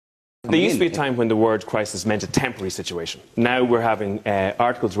There used to be a time when the word crisis meant a temporary situation. Now we're having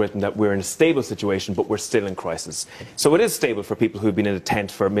articles written that we're in a stable situation, but we're still in crisis. So it is stable for people who've been in a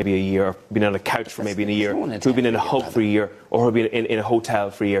tent for maybe a year, or been on a couch for maybe a year, who've been in a hub for a year, or who've been in a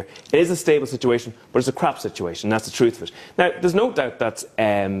hotel for a year. It is a stable situation, but it's a crap situation. That's the truth of it. Now, there's no doubt that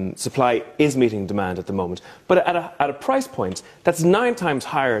supply is meeting demand at the moment, but at a price point that's 9 times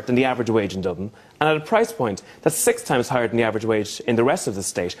higher than the average wage in Dublin, and at a price point that's 6 times higher than the average wage in the rest of the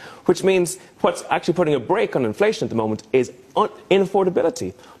state, which means what's actually putting a brake on inflation at the moment is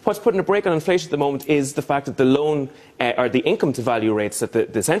inaffordability. What's putting a brake on inflation at the moment is the fact that the loan or the income to value rates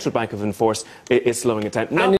that the central bank have enforced is slowing it down. Now,